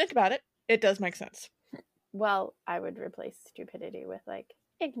 Which, if you think about it, it does make sense. Well, I would replace stupidity with like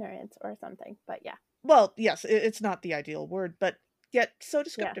ignorance or something, but yeah. Well, yes, it's not the ideal word, but yet so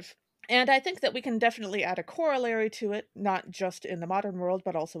descriptive. Yeah. And I think that we can definitely add a corollary to it, not just in the modern world,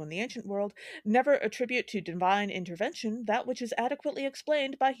 but also in the ancient world. Never attribute to divine intervention that which is adequately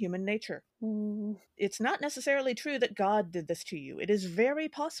explained by human nature. It's not necessarily true that God did this to you. It is very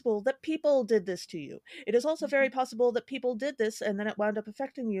possible that people did this to you. It is also very possible that people did this and then it wound up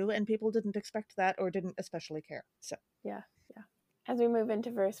affecting you and people didn't expect that or didn't especially care. So yeah. As we move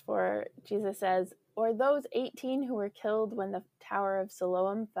into verse 4, Jesus says, "Or those 18 who were killed when the Tower of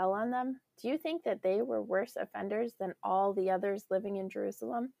Siloam fell on them, do you think that they were worse offenders than all the others living in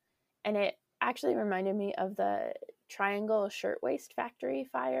Jerusalem?" And it actually reminded me of the Triangle Shirtwaist Factory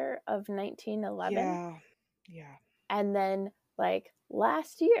fire of 1911. Yeah. And then,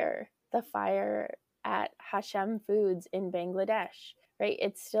 last year, the fire at Hashem Foods in Bangladesh, right?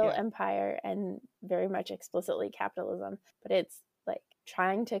 It's still empire and very much explicitly capitalism, but it's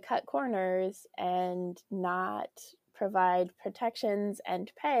trying to cut corners and not provide protections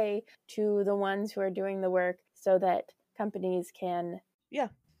and pay to the ones who are doing the work so that companies can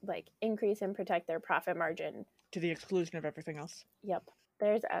increase and protect their profit margin to the exclusion of everything else. Yep.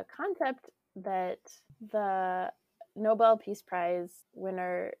 There's a concept that the Nobel Peace Prize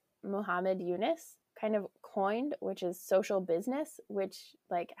winner Muhammad Yunus kind of coined, which is social business, which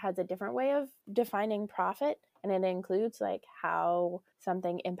has a different way of defining profit, and it includes how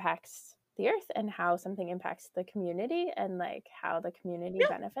something impacts the earth and how something impacts the community and like how the community Yeah.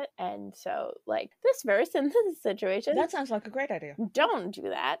 benefit. And so like this verse in this situation, That sounds like a great idea. don't do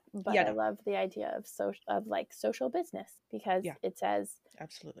that. But Yeah, I no. love the idea of social business, because Yeah. it says,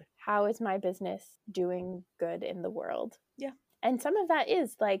 Absolutely. how is my business doing good in the world? Yeah. And some of that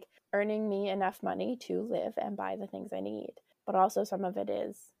is like earning me enough money to live and buy the things I need. But also some of it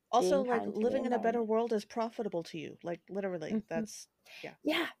is Also, being like, kind to the living in a better environment. world is profitable to you. Like, literally, Mhm. that's, yeah.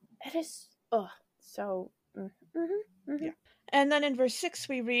 Yeah, it is. So. Yeah. And then in verse 6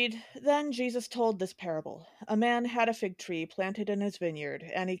 we read, Then Jesus told this parable. A man had a fig tree planted in his vineyard,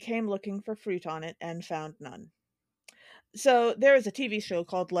 and he came looking for fruit on it and found none. So there is a TV show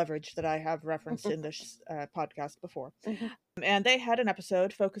called Leverage that I have referenced in this podcast before. Mhm. And they had an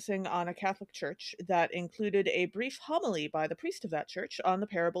episode focusing on a Catholic church that included a brief homily by the priest of that church on the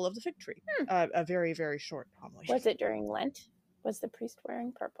parable of the fig tree. A very, very short homily. Was it during Lent? Was the priest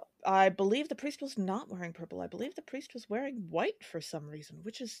wearing purple? I believe the priest was not wearing purple. I believe the priest was wearing white for some reason,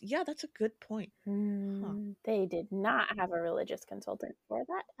 which is, yeah, that's a good point. They did not have a religious consultant for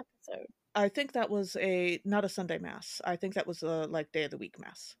that episode. I think that was not a Sunday mass. I think that was a like day of the week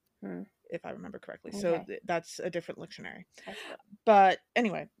mass, if I remember correctly. So Okay. that's a different lectionary. I see. But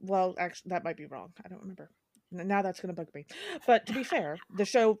anyway, well, actually, that might be wrong. I don't remember. Now that's going to bug me. But to be fair, the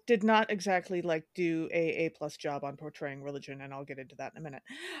show did not exactly like do a plus job on portraying religion, and I'll get into that in a minute.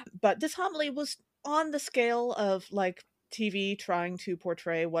 But this homily was on the scale of like TV trying to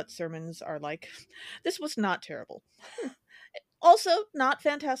portray what sermons are like. This was not terrible. Also, not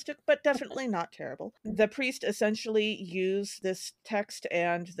fantastic, but definitely not terrible. The priest essentially used this text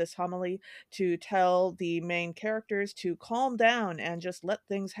and this homily to tell the main characters to calm down and just let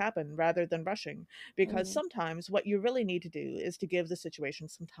things happen rather than rushing. Because sometimes what you really need to do is to give the situation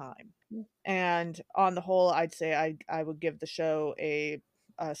some time. And on the whole, I'd say I would give the show a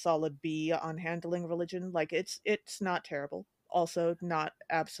solid B on handling religion. Like it's not terrible. Also, not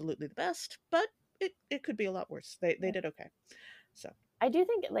absolutely the best, but it could be a lot worse. They did okay. So I do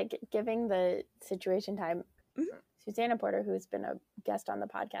think like giving the situation time. Susanna Porter, who's been a guest on the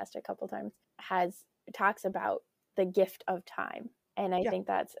podcast a couple times, talks about the gift of time, and I think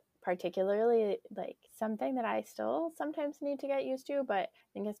that's particularly like something that I still sometimes need to get used to. But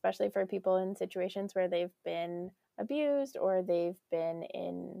I think especially for people in situations where they've been abused or they've been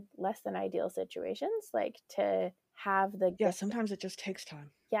in less than ideal situations, like to have the gift. Sometimes it just takes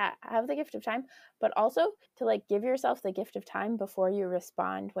time. Have the gift of time, but also to like give yourself the gift of time before you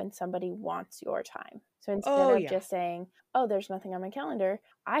respond when somebody wants your time. So instead of just saying, oh, there's nothing on my calendar,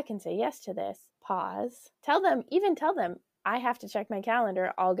 I can say yes to this. Pause. Tell them, I have to check my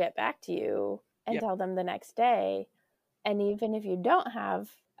calendar. I'll get back to you, and tell them the next day. And even if you don't have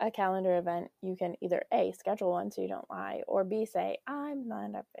a calendar event, you can either A, schedule one so you don't lie, or B, say, I'm not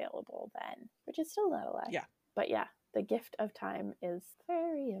available then, which is still not a lie. Yeah. But yeah, the gift of time is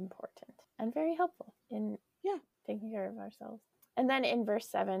very important and very helpful in taking care of ourselves. And then in verse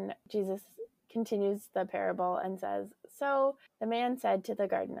 7, Jesus continues the parable and says, So the man said to the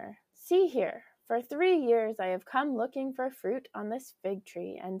gardener, See here, for 3 years I have come looking for fruit on this fig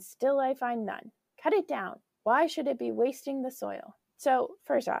tree, and still I find none. Cut it down. Why should it be wasting the soil? So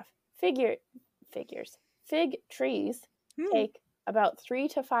first off, fig trees take about 3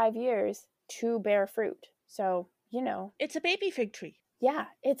 to 5 years to bear fruit. So, it's a baby fig tree. Yeah,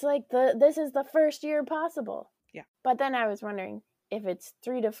 it's like this is the first year possible. Yeah. But then I was wondering if it's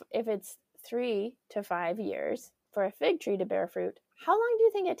 3 to 5 years for a fig tree to bear fruit, how long do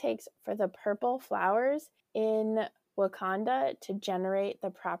you think it takes for the purple flowers in Wakanda to generate the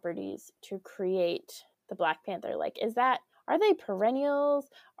properties to create the Black Panther? Like, are they perennials?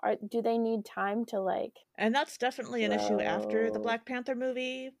 Do they need time to like? And that's definitely an issue after the Black Panther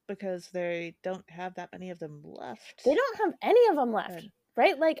movie, because they don't have that many of them left. They don't have any of them left,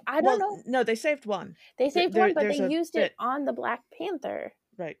 right? Like, I don't know. No, they saved one. They saved one, but they used it on the Black Panther.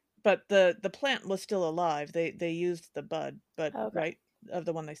 Right. But the plant was still alive. They used the bud, but Okay. of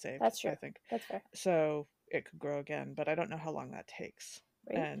the one they saved. That's true. I think. That's fair. So it could grow again, but I don't know how long that takes.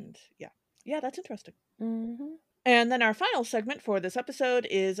 Right. And yeah, that's interesting. Mm-hmm. And then our final segment for this episode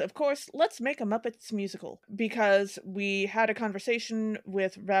is, of course, let's make a Muppets musical, because we had a conversation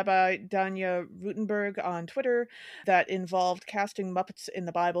with Rabbi Danya Rutenberg on Twitter that involved casting Muppets in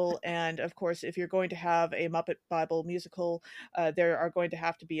the Bible. And of course, if you're going to have a Muppet Bible musical, there are going to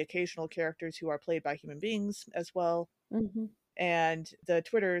have to be occasional characters who are played by human beings as well. Mm-hmm. And the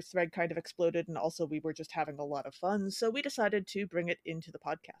Twitter thread kind of exploded, and also we were just having a lot of fun, so we decided to bring it into the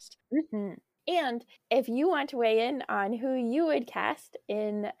podcast. Mm-hmm. And if you want to weigh in on who you would cast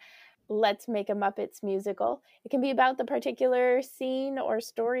in Let's Make a Muppets Musical. It can be about the particular scene or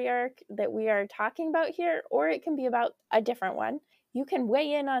story arc that we are talking about here, or it can be about a different one. You can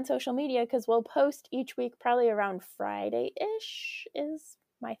weigh in on social media because we'll post each week probably around Friday-ish is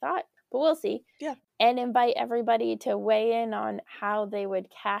my thought, but we'll see. Yeah. And invite everybody to weigh in on how they would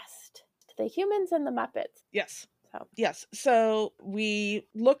cast the humans and the Muppets. Yes. So. Yes. So we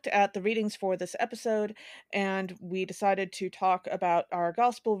looked at the readings for this episode, and we decided to talk about our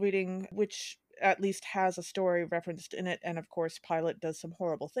gospel reading, which at least has a story referenced in it. And of course, Pilate does some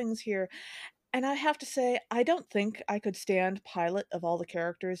horrible things here. And I have to say, I don't think I could stand Pilate of all the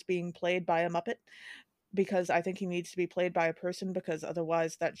characters being played by a Muppet, because I think he needs to be played by a person, because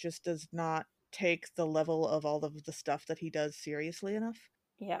otherwise that just does not take the level of all of the stuff that he does seriously enough.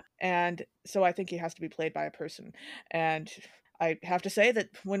 Yeah. And so I think he has to be played by a person. And I have to say that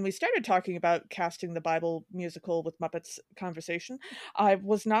when we started talking about casting the Bible musical with Muppets conversation, I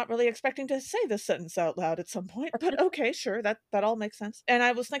was not really expecting to say this sentence out loud at some point, but okay, sure, that all makes sense. And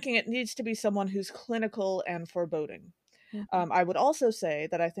I was thinking it needs to be someone who's clinical and foreboding. I would also say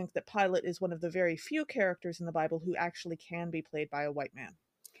that I think that Pilate is one of the very few characters in the Bible who actually can be played by a white man.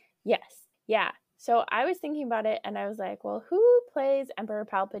 Yes. Yeah. So I was thinking about it and I was like, well, who plays Emperor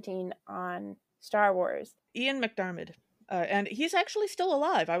Palpatine on Star Wars? Ian McDiarmid. And he's actually still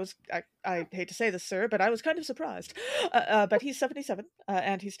alive. I hate to say this, sir, but I was kind of surprised. But he's 77,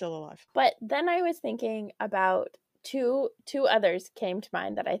 and he's still alive. But then I was thinking about two others came to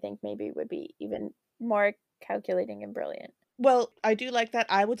mind that I think maybe would be even more calculating and brilliant. Well, I do like that.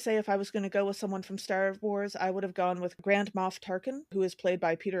 I would say if I was going to go with someone from Star Wars, I would have gone with Grand Moff Tarkin, who is played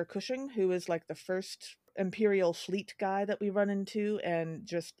by Peter Cushing, who is like the first Imperial fleet guy that we run into, and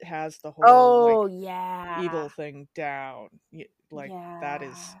just has the whole evil thing down. That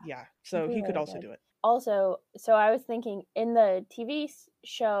is, yeah. So he could also do it. Also, so I was thinking in the TV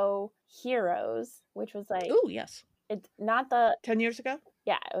show Heroes, which was like, oh yes, it's not the 10 years ago.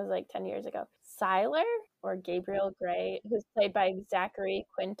 Yeah, it was like 10 years ago. Siler, or Gabriel Gray, who's played by Zachary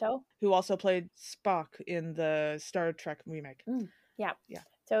Quinto, who also played Spock in the Star Trek remake. Yeah.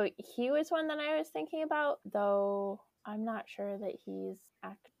 So he was one that I was thinking about, though I'm not sure that he's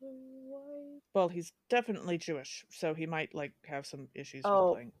actually white. Well, he's definitely Jewish, so he might have some issues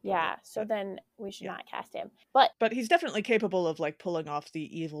with playing. Yeah, so then we should not cast him. But he's definitely capable of pulling off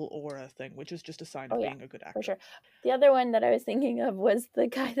the evil aura thing, which is just a sign of being a good actor. For sure. The other one that I was thinking of was the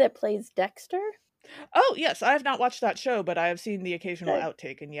guy that plays Dexter. Oh, yes, I have not watched that show, but I have seen the occasional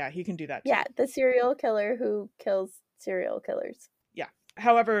outtake, and yeah, he can do that too. Yeah, the serial killer who kills serial killers. Yeah.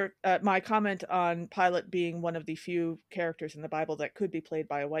 However, my comment on Pilate being one of the few characters in the Bible that could be played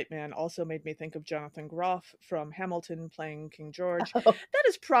by a white man also made me think of Jonathan Groff from Hamilton playing King George. That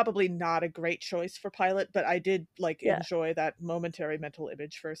is probably not a great choice for Pilate, but I did enjoy that momentary mental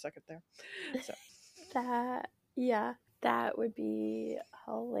image for a second there. So. That would be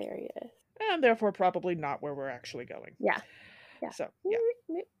hilarious. And therefore probably not where we're actually going. Yeah. So, yeah.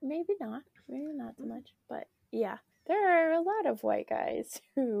 Maybe not so much, but yeah. There are a lot of white guys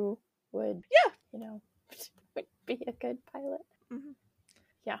who would, would be a good pilot. Mm-hmm.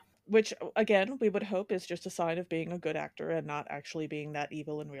 Yeah. Which, again, we would hope is just a sign of being a good actor and not actually being that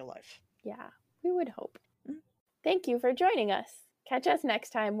evil in real life. Yeah, we would hope. Mm-hmm. Thank you for joining us. Catch us next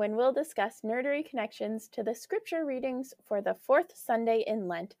time when we'll discuss nerdery connections to the scripture readings for the 4th Sunday in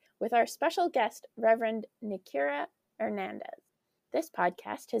Lent with our special guest, Reverend Nikira Hernandez. This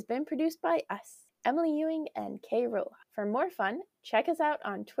podcast has been produced by us, Emily Ewing and Kay Rula. For more fun, check us out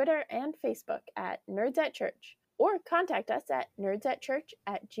on Twitter and Facebook at Nerds at Church, or contact us at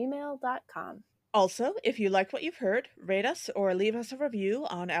nerdsatchurch@gmail.com. Also, if you like what you've heard, rate us or leave us a review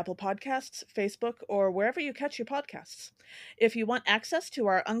on Apple Podcasts, Facebook, or wherever you catch your podcasts. If you want access to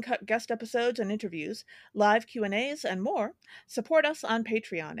our uncut guest episodes and interviews, live Q&As, and more, support us on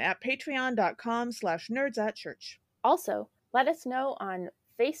Patreon at patreon.com/nerdsatchurch. Also, let us know on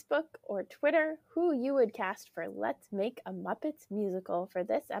Facebook or Twitter who you would cast for Let's Make a Muppets Musical for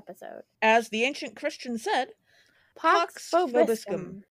this episode. As the ancient Christian said, Pax Vobiscum.